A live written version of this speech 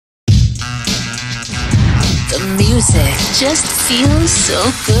The music just feels so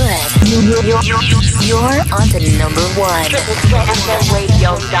good. You're on to number one.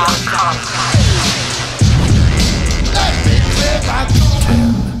 Radio.com.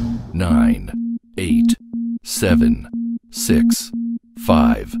 10, 9, 8, 7, 6,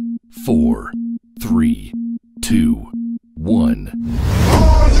 5, 4, 3, 2, 1.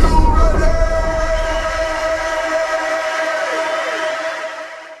 Are you ready?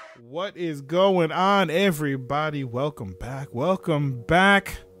 What is going on, everybody? Welcome back. Welcome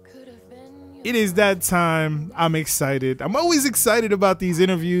back. It is that time. I'm excited. I'm always excited about these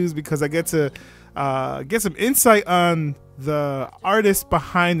interviews because I get to get some insight on the artist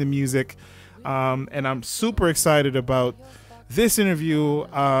behind the music. And I'm super excited about this interview.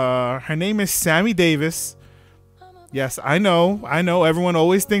 Her name is Sami Davis. Yes, I know. Everyone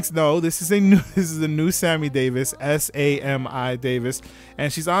always thinks no. This is a new Sami Davis, Sami Davis,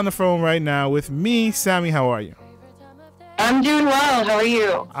 and she's on the phone right now with me. Sami, how are you? I'm doing well. How are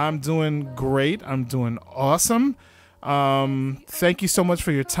you? I'm doing great. I'm doing awesome. Thank you so much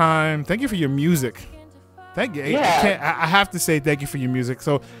for your time. Thank you for your music. Thank you. Yeah. I have to say thank you for your music.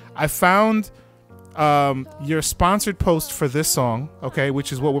 So I found your sponsored post for this song, okay,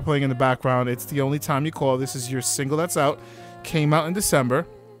 which is what we're playing in the background. It's The Only Time You Call. This is your single that's out. Came out in December.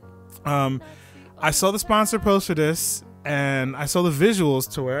 I saw the sponsored post for this, and I saw the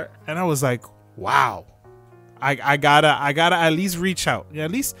visuals to it, and I was like, wow. I gotta at least reach out. Yeah,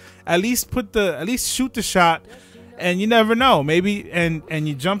 at least shoot the shot, and you never know. Maybe and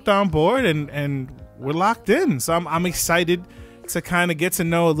you jumped on board and we're locked in. So I'm excited to kind of get to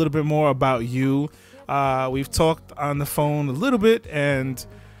know a little bit more about you. We've talked on the phone a little bit, and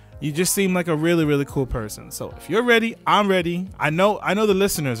you just seem like a really, really cool person. So if you're ready, I'm ready. I know the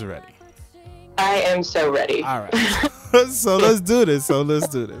listeners are ready. I am so ready. All right. So let's do this.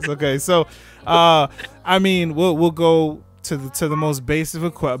 Okay. So, I mean, we'll go to the most basic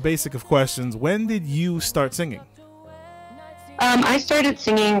of questions. When did you start singing? I started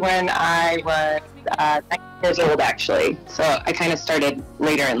singing when I was 9 years old, actually. So I kind of started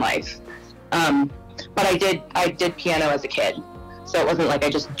later in life. But I did piano as a kid. So it wasn't like I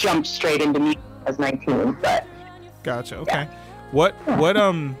just jumped straight into music as 19. But gotcha. Okay. Yeah. What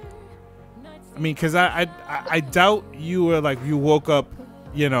I mean, because I doubt you were like, you woke up,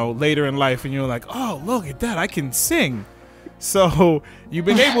 later in life and you were like, oh, look at that, I can sing. So you've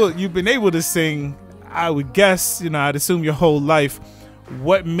been able to sing, I would guess, I'd assume your whole life.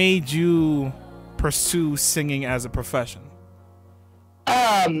 What made you pursue singing as a profession?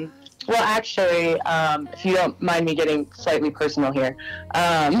 Well, actually, if you don't mind me getting slightly personal here,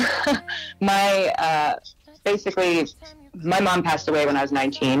 basically, my mom passed away when I was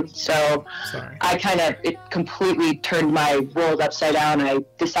 19, so Sorry. It completely turned my world upside down. I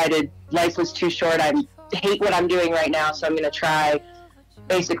decided life was too short. I hate what I'm doing right now, so I'm going to try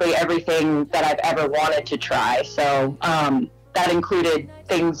basically everything that I've ever wanted to try. So that included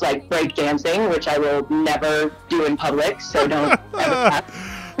things like breakdancing, which I will never do in public, so don't ever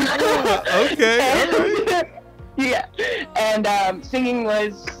Okay, all right. Yeah, and singing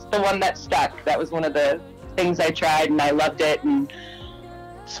was the one that stuck. That was one of the things I tried, and I loved it, and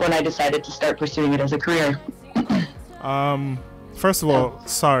it's when I decided to start pursuing it as a career. First of all,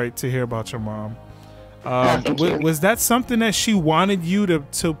 sorry to hear about your mom. Thank you. Was that something that she wanted you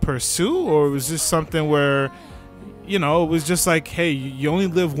to pursue, or was this something where, it was just like, hey, you only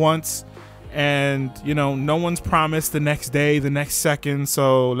live once, and no one's promised the next day, the next second,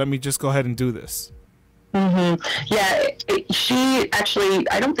 so let me just go ahead and do this? Mm-hmm. Yeah, she actually,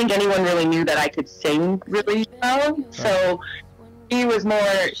 I don't think anyone really knew that I could sing really well. So she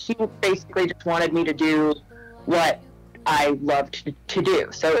basically just wanted me to do what I loved to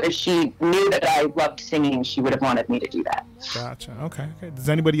do. So if she knew that I loved singing, she would have wanted me to do that. Gotcha. Okay. Does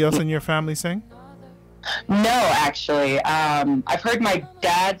anybody else in your family sing? No, actually. I've heard my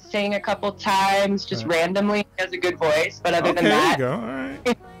dad sing a couple times, just randomly. He has a good voice, but other than that. There you go. All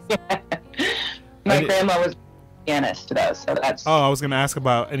right. Yeah. My grandma was a pianist, though, so that's... Oh, I was going to ask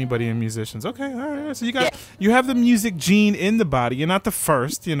about anybody in musicians. Okay, all right. So you have the music gene in the body. You're not the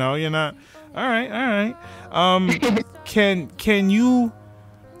first, you're not... All right. Can you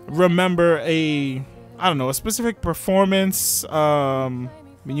remember a specific performance when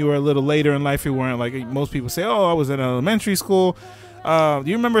you were a little later in life? You weren't like most people say, oh, I was in elementary school. Do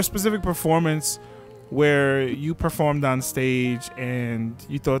you remember a specific performance where you performed on stage and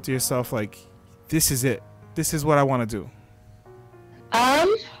you thought to yourself, like, this is it. This is what I want to do? I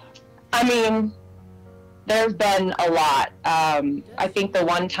mean, there's been a lot. I think the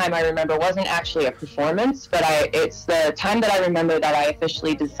one time I remember wasn't actually a performance, but it's the time that I remember that I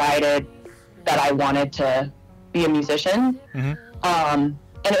officially decided that I wanted to be a musician.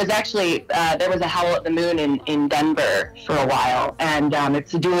 And it was actually, there was a Howl at the Moon in Denver for a while, and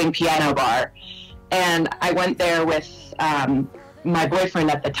it's a dueling piano bar. And I went there with my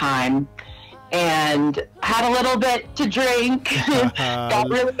boyfriend at the time, and had a little bit to drink, got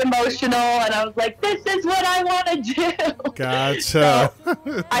really emotional, and I was like, this is what I want to do. Gotcha. So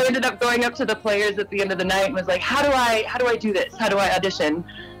I ended up going up to the players at the end of the night and was like, how do I do this? How do I audition?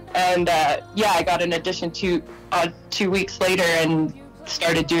 And yeah, I got an audition 2 weeks later and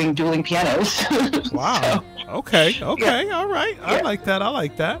started doing dueling pianos. Wow. So, okay. Yeah. All right. Yeah. I like that.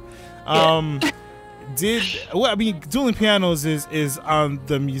 I mean, dueling pianos is on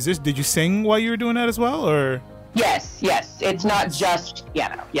the music. Did you sing while you were doing that as well, or? Yes. It's not just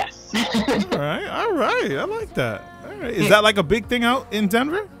piano. Yes. All right. I like that. All right. Is that like a big thing out in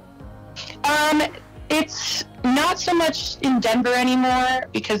Denver? It's not so much in Denver anymore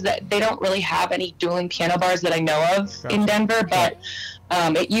because they don't really have any dueling piano bars that I know of in Denver, but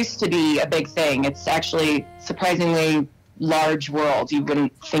it used to be a big thing. It's actually surprisingly large world. You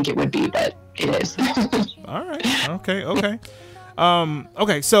wouldn't think it would be, but it is. All right. Okay.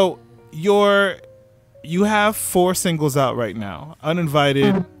 Okay. So you have 4 singles out right now: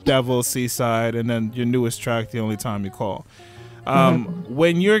 Uninvited, Devil, Seaside, and then your newest track, The Only Time You Call.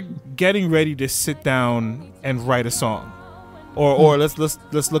 When you're getting ready to sit down and write a song, or let's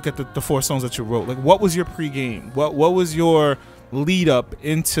look at the 4 songs that you wrote. Like, what was your pregame? What was your lead up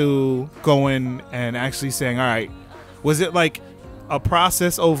into going and actually saying, all right? Was it like a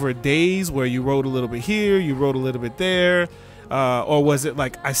process over days where you wrote a little bit here, you wrote a little bit there, or was it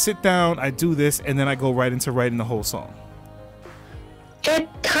like, I sit down, I do this, and then I go right into writing the whole song? It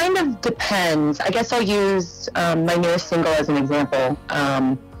kind of depends. I guess I'll use my newest single as an example,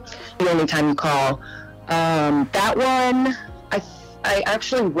 The Only Time You Call. That one, I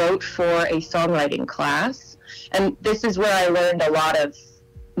actually wrote for a songwriting class, and this is where I learned a lot of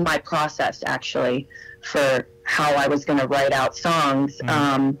my process, actually, for how I was going to write out songs.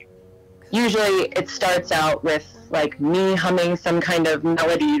 Usually it starts out with like me humming some kind of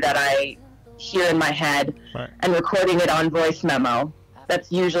melody that I hear in my head, and recording it on voice memo.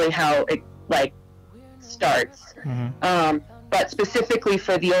 That's usually how it like starts. But specifically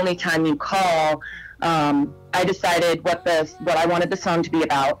for The Only Time You Call, I decided what I wanted the song to be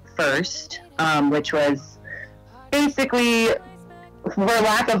about first, which was basically, for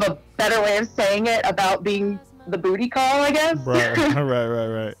lack of a better way of saying it, about being the booty call, I guess.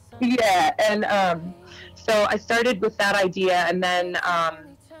 Right. Yeah, and so I started with that idea, and then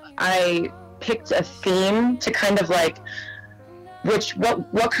I picked a theme to kind of like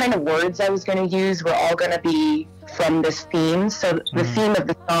what kind of words I was going to use were all going to be from this theme. So the theme of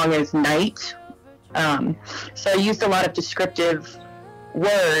the song is night. So I used a lot of descriptive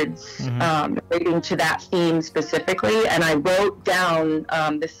words relating to that theme specifically, and I wrote down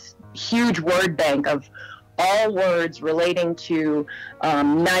this huge word bank of all words relating to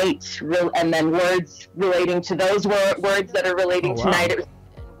night, and then words relating to those words that are relating to night. It was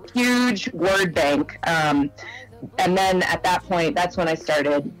a huge word bank. And then at that point, that's when I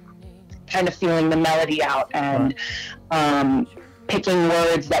started kind of feeling the melody out and picking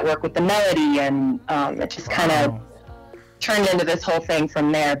words that work with the melody, and it just kind of turned into this whole thing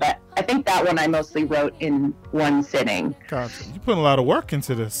from there. But I think that one I mostly wrote in one sitting. Gotcha. You put a lot of work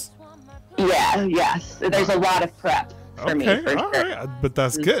into this. Yeah, yes. There's a lot of prep for me. For all sure. right. But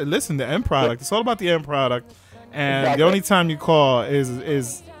that's good. Listen, the end product. It's all about the end product. And Exactly. The Only Time You Call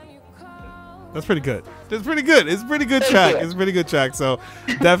is that's pretty good. It's pretty good. It's a pretty good Thank track. you. It's a pretty good track. So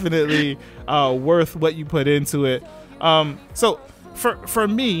definitely worth what you put into it. So for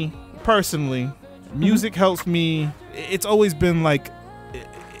me personally, music helps me. It's always been like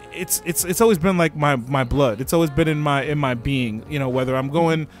it's always been like my blood. It's always been in my being. You know, whether I'm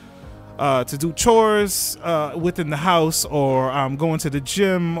going to do chores within the house, or I'm going to the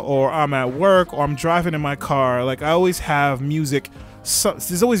gym, or I'm at work, or I'm driving in my car. Like, I always have music. So,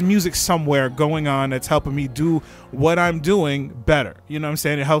 there's always music somewhere going on that's helping me do what I'm doing better. You know what I'm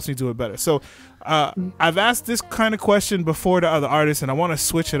saying? It helps me do it better. So I've asked this kind of question before to other artists, and I want to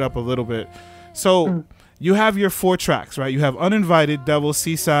switch it up a little bit. So you have your 4 tracks, right? You have Uninvited, Devil,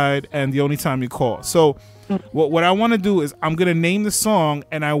 Seaside, and The Only Time You Call. So what I want to do is I'm going to name the song,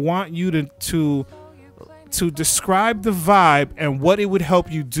 and I want you to describe the vibe and what it would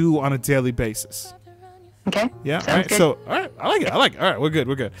help you do on a daily basis. Okay. Yeah. Sounds All right. good. So, all right. I like it. All right. We're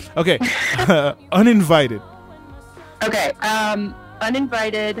good. Okay. Uninvited. Okay.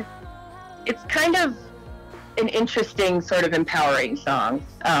 Uninvited. It's kind of an interesting sort of empowering song.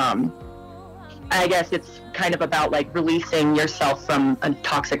 I guess it's kind of about like releasing yourself from a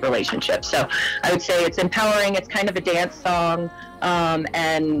toxic relationship. So I would say it's empowering. It's kind of a dance song.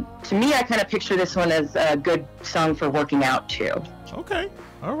 And to me, I kind of picture this one as a good song for working out too. Okay.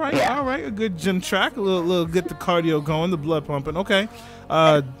 All right. Yeah. All right. A good gym track. A little get the cardio going, the blood pumping. Okay.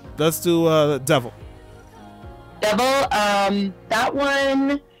 Let's do Devil. Devil, that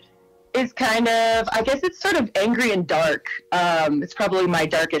one is kind of, I guess it's sort of angry and dark. It's probably my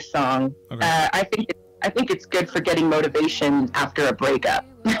darkest song. Okay. I think it's good for getting motivation after a breakup.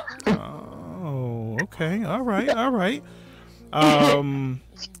 Oh, okay. All right. All right.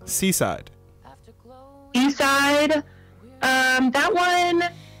 Seaside. Seaside, that one,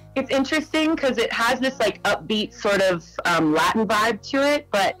 it's interesting because it has this like upbeat sort of Latin vibe to it,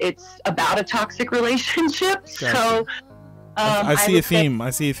 but it's about a toxic relationship. Gotcha. So I see a theme. I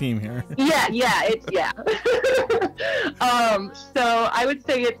see a theme here. Yeah. So I would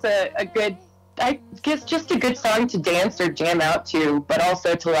say it's a good, I guess, just a good song to dance or jam out to, but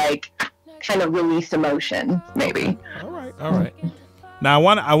also to like kind of release emotion, maybe. All right. All right. Now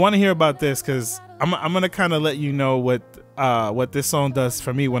I want to hear about this because I'm gonna kind of let you know what this song does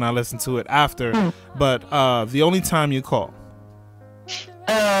for me when I listen to it after. But The Only Time You Call.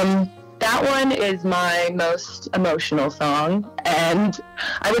 That one is my most emotional song, and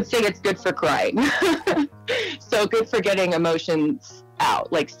I would say it's good for crying. So good for getting emotions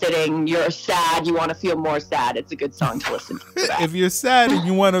out. Like you're sad, you want to feel more sad. It's a good song to listen to. If you're sad and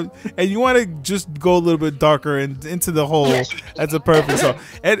you want to just go a little bit darker and into the hole, that's a perfect song.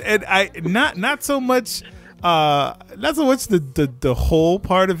 And I not so much the whole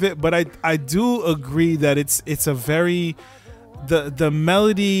part of it, but I do agree that it's a very the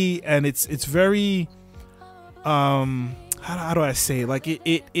melody, and it's very how do I say it? Like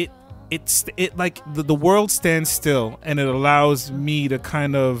it like the world stands still and it allows me to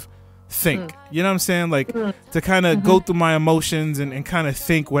kind of think. You know what I'm saying? Like to kind of go through my emotions and kind of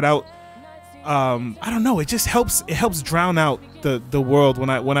think without I don't know, it just helps drown out the world when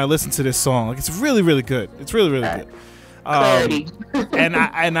I listen to this song. Like it's really, really good. It's really, really good.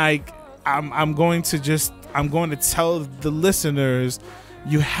 I'm going to tell the listeners,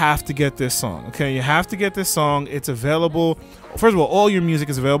 you have to get this song. Okay, you have to get this song. It's available. First of all your music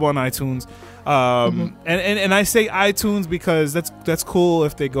is available on iTunes. And I say iTunes because that's cool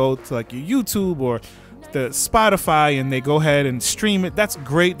if they go to like your YouTube or the Spotify and they go ahead and stream it. That's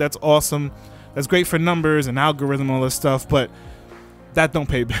great. That's awesome. That's great for numbers and algorithm and all this stuff. But that don't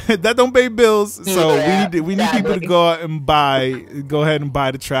pay bills. So we need people to go out and go ahead and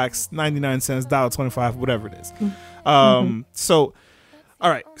buy the tracks, 99 cents, $1.25, whatever it is. So all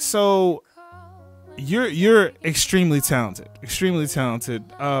right, so you're extremely talented.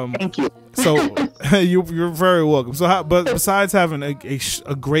 Thank you. So you're very welcome. So but besides having a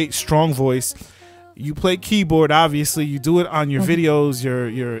great strong voice, you play keyboard. Obviously, you do it on your videos,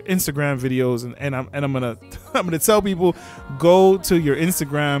 your Instagram videos, and I'm gonna tell people, go to your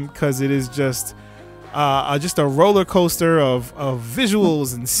Instagram because it is just a roller coaster of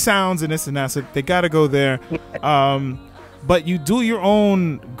visuals and sounds and this and that. So they gotta go there. But you do your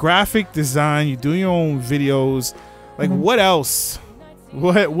own graphic design. You do your own videos. Like what else?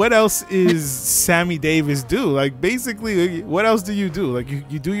 What else is Sami Davis do? Like basically, what else do you do? Like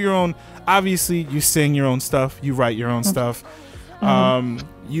you do your own. Obviously, you sing your own stuff. You write your own stuff.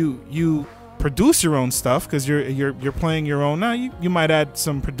 You produce your own stuff because you're playing your own. Now you might add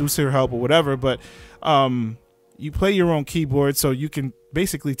some producer help or whatever, but you play your own keyboard, so you can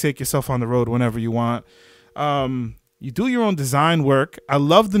basically take yourself on the road whenever you want. You do your own design work. I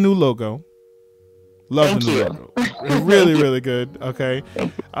love the new logo. Love the new logo. Really, really good. Okay.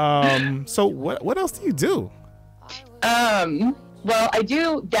 So what else do you do? Well, I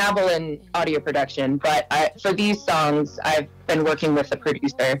do dabble in audio production, but for these songs, I've been working with a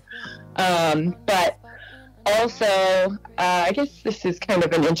producer. But also, I guess this is kind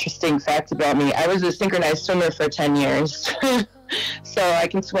of an interesting fact about me. I was a synchronized swimmer for 10 years, so I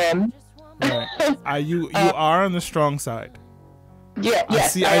can swim. Right. You are on the strong side. Yeah,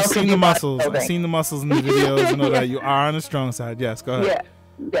 yes. I've seen the muscles. I've seen the muscles in the videos and all that. You are on the strong side. Yes, go ahead.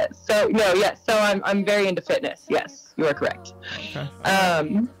 Yeah. So I'm very into fitness. Yes, you are correct. Okay.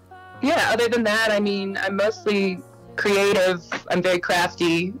 Other than that, I mean, I'm mostly creative. I'm very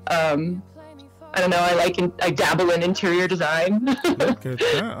crafty. I don't know. I dabble in interior design. Good.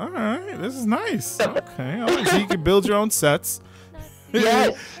 All right. This is nice. Okay. All right. So you can build your own sets.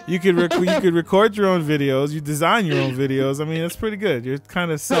 Yes. You could record your own videos. You design your own videos. I mean, that's pretty good. You're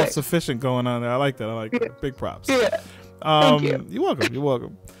kind of self-sufficient going on there. I like that. Big props. Yeah. Thank you. You're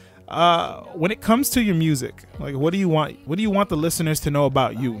welcome. when it comes to your music, like what do you want the listeners to know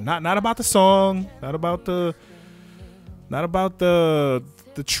about you? Not about the song, not about the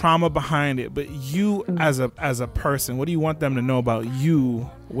trauma behind it, but you as a person. What do you want them to know about you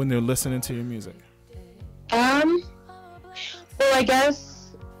when they're listening to your music? Well, I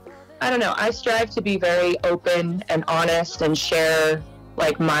guess, I don't know. I strive to be very open and honest and share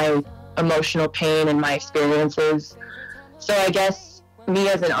like my emotional pain and my experiences. So I guess me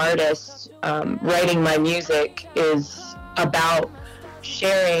as an artist, writing my music is about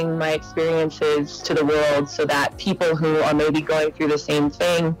sharing my experiences to the world so that people who are maybe going through the same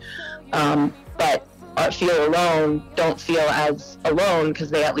thing, but feel alone, don't feel as alone because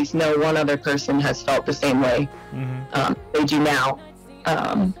they at least know one other person has felt the same way they do now.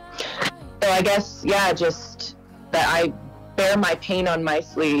 So I guess, yeah, just that I bear my pain on my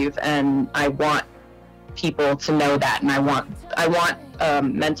sleeve, and I want people to know that, and I want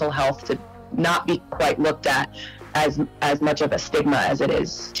mental health to not be quite looked at as much of a stigma as it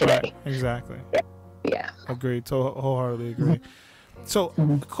is today. Right, exactly. Yeah. Agreed. Wholeheartedly agree. So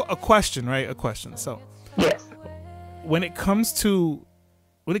a question. So Yes. when it comes to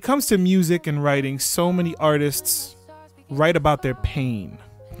music and writing, so many artists write about their pain.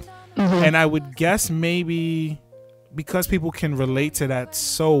 And I would guess maybe because people can relate to that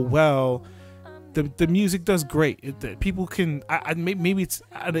so well, the music does great. People can. Maybe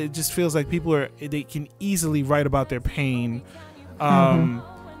it just feels like they can easily write about their pain.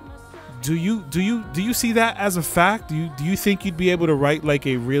 Do you see that as a fact? Do you think you'd be able to write like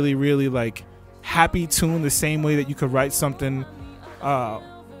a really, really like happy tune the same way that you could write something,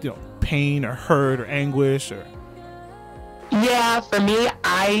 pain or hurt or anguish or? Yeah, for me,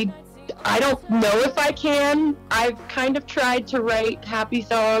 I don't know if I can. I've kind of tried to write happy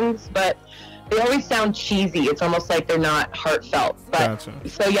songs, but they always sound cheesy. It's almost like they're not heartfelt. But Gotcha.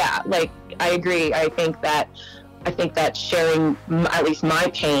 So yeah, like I agree. I think that sharing at least my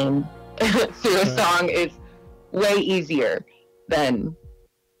pain through a song is way easier than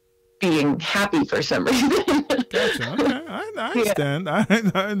being happy for some reason. Gotcha. Okay, I understand. Yeah. I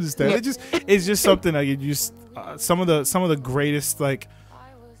understand. Yeah. It's just something that you just some of the greatest like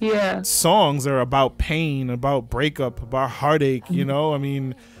songs are about pain, about breakup, about heartache. You know, I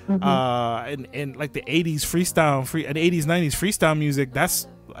mean, and like the '80s and '80s '90s freestyle music. That's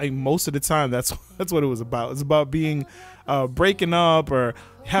like most of the time. That's what it was about. It's about being breaking up or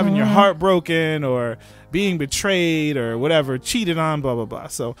having your heart broken or being betrayed or whatever, cheated on, blah blah blah.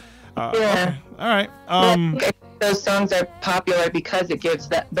 So. Okay. All right. Those songs are popular because it gives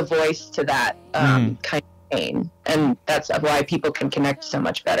the voice to that kind of pain, and that's why people can connect so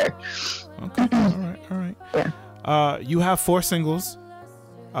much better. Okay. All right. Yeah. You have 4 singles,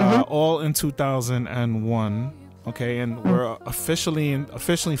 all in 2001. Okay, and we're officially,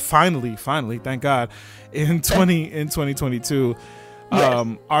 finally, thank God, in 2022. Yes.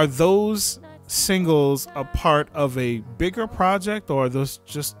 Are those singles a part of a bigger project, or are those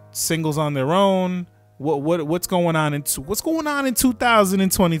just singles on their own? What's going on in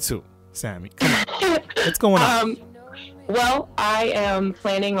 2022, Sami? Come on. What's going on? Well, I am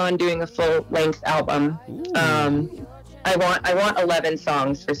planning on doing a full-length album. I want 11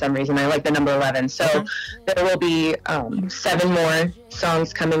 songs for some reason. I like the number 11. So there will be 7 more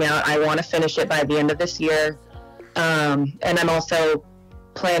songs coming out. I want to finish it by the end of this year. And I'm also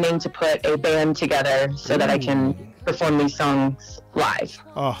planning to put a band together so that I can perform these songs live.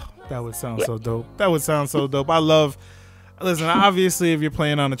 Oh, that would sound so dope. That would sound so dope. Listen, obviously if you're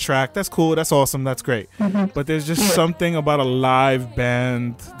playing on a track, that's cool, that's awesome, that's great. But there's just something about a live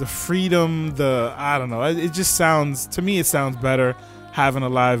band, the freedom, I don't know, it just sounds, to me it sounds better having a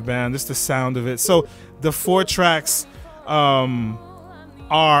live band, just the sound of it. So the 4 tracks are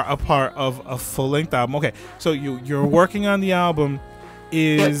a part of a full-length album. Okay, so you're working on the album.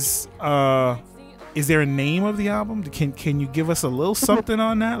 Is there a name of the album? Can you give us a little something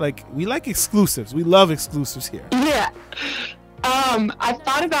on that? Like, we like exclusives. We love exclusives here. Yeah. I've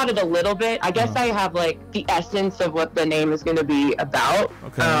thought about it a little bit. I guess I have like the essence of what the name is going to be about.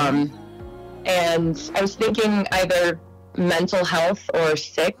 Okay. And I was thinking either mental health or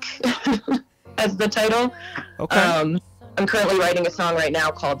sick as the title. Okay. I'm currently writing a song right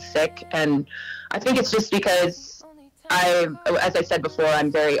now called Sick, and I think it's just because as I said before,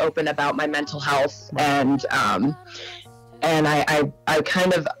 I'm very open about my mental health, and I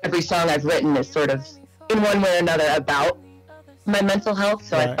kind of, every song I've written is sort of in one way or another about my mental health.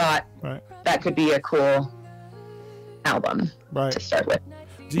 So I thought that could be a cool album to start with.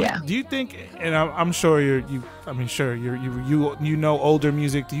 Do you think? And I'm sure you know older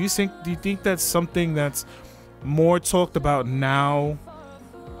music. Do you think that's something that's more talked about now?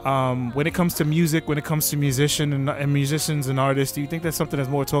 when it comes to music, when it comes to musicians and artists, do you think that's something that's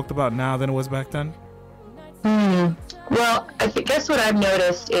more talked about now than it was back then? Well, guess what I've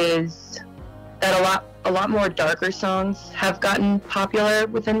noticed is that a lot more darker songs have gotten popular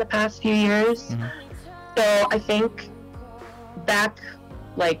within the past few years. So I think back,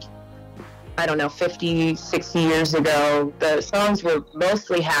 like, I don't know, 50, 60 years ago, the songs were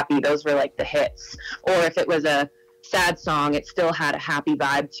mostly happy. Those were like the hits. Or if it was a sad song, it still had a happy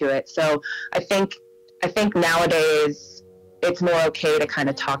vibe to it. So I think nowadays it's more okay to kind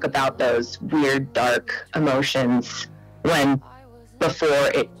of talk about those weird, dark emotions when before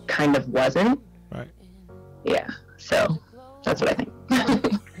it kind of wasn't. Right. Yeah. So that's what I think.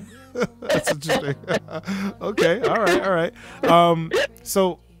 That's interesting. Okay. All right.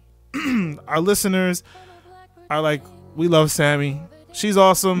 So our listeners are like, we love Sami. She's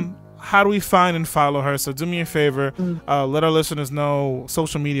awesome. How do we find and follow her? So do me a favor. Let our listeners know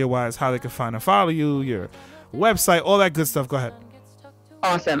social media wise how they can find and follow you, your website, all that good stuff. Go ahead.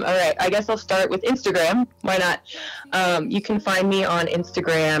 Awesome. All right. I guess I'll start with Instagram. Why not? You can find me on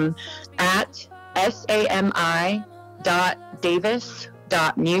Instagram at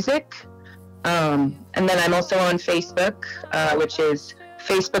sami.davis.music. And then I'm also on Facebook, which is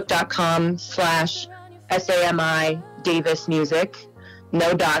facebook.com/SAMI Davis Music.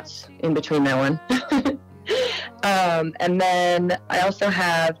 No dots in between that one. And then I also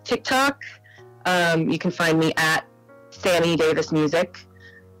have TikTok. You can find me at Sami Davis Music.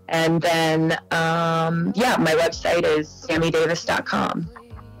 And then, my website is samidavis.com.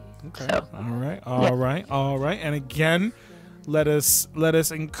 Okay. So, all right. And again, let us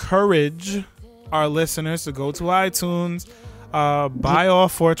encourage our listeners to go to iTunes, buy all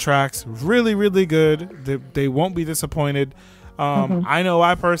 4 tracks. Really, really good. They won't be disappointed. I know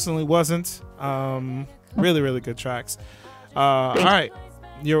I personally wasn't. Really, really good tracks. All right.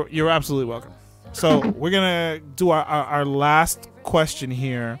 You're absolutely welcome. So we're gonna do our last question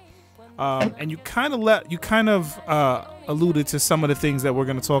here, and you kind of alluded to some of the things that we're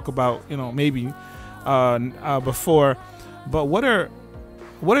gonna talk about, maybe before. But what are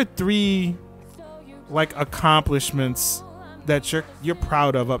 3 like accomplishments that you're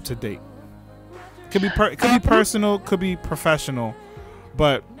proud of up to date? Could be personal, could be professional,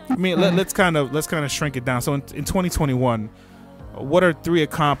 but I mean let's kind of shrink it down. So in 2021. What are 3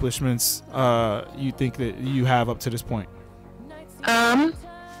 accomplishments you think that you have up to this point? Well,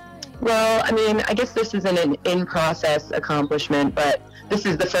 I mean, I guess this isn't an in-process accomplishment, but this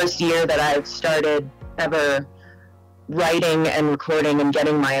is the first year that I've started ever writing and recording and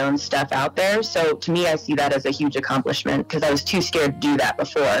getting my own stuff out there. So to me, I see that as a huge accomplishment because I was too scared to do that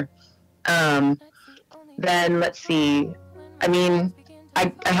before. Then let's see. I mean,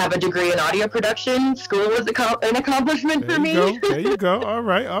 I have a degree in audio production. School was an accomplishment for me. There you go. All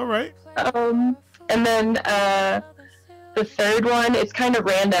right. And then the third one, it's kind of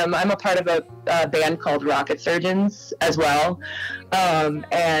random. I'm a part of a band called Rocket Surgeons as well.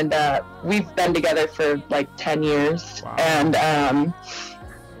 And we've been together for like 10 years. Wow. And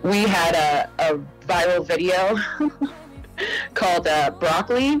we had a viral video called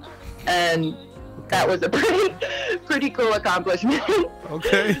Broccoli. And that was a pretty cool accomplishment.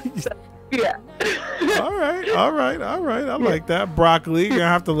 Okay. So, yeah. All right. I like that. Broccoli. You're gonna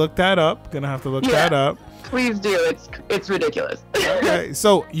have to look that up. That up. Please do. It's ridiculous. Okay.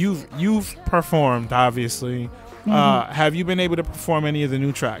 So you've performed, obviously. Have you been able to perform any of the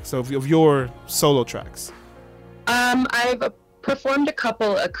new tracks of your solo tracks? I've performed a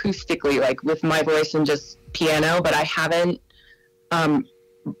couple acoustically, like with my voice and just piano, but I haven't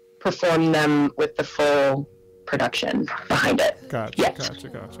perform them with the full production behind it. Gotcha.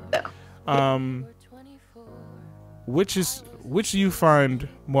 So, which do you find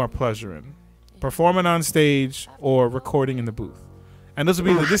more pleasure in, performing on stage or recording in the booth? And this will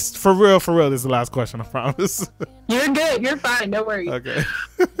be this for real. This is the last question, I promise. You're good. You're fine. No worries. Okay.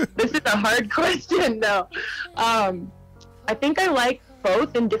 This is a hard question, though. I think I like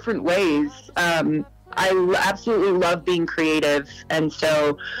both in different ways. I absolutely love being creative, and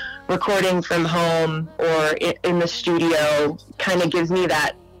so recording from home or in the studio kind of gives me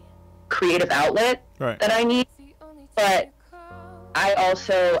that creative outlet that I need. But I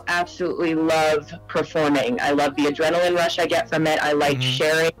also absolutely love performing. I love the adrenaline rush I get from it. I like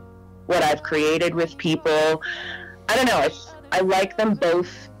sharing what I've created with people. I don't know. I like them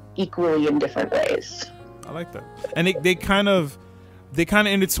both equally in different ways. I like that. And they kind of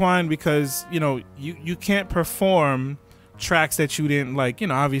intertwine because, you can't perform tracks that you didn't like.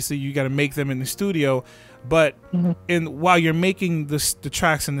 Obviously you got to make them in the studio, but while you're making the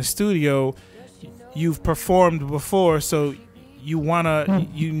tracks in the studio, you've performed before, so you wanna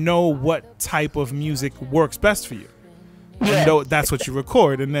you know what type of music works best for you. Yeah. You know, that's what you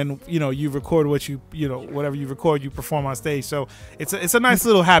record, and then you record what whatever you record, you perform on stage. So it's a nice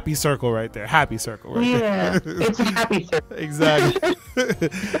little happy circle right there. Happy circle right Yeah, there. it's a happy circle. Exactly.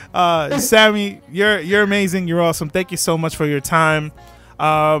 Sami, you're amazing. You're awesome. Thank you so much for your time.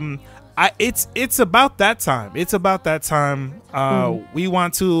 It's about that time. It's about that time. We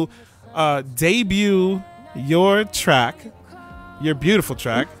want to debut your track, your beautiful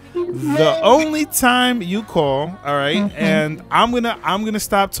track. The Only Time You Call, all right? And I'm gonna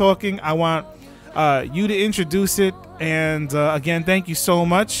stop talking. I want you to introduce it. And again, thank you so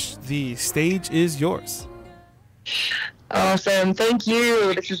much. The stage is yours. Awesome. Thank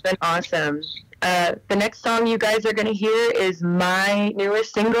you. This has been awesome. The next song you guys are going to hear is my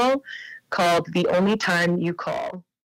newest single called The Only Time You Call.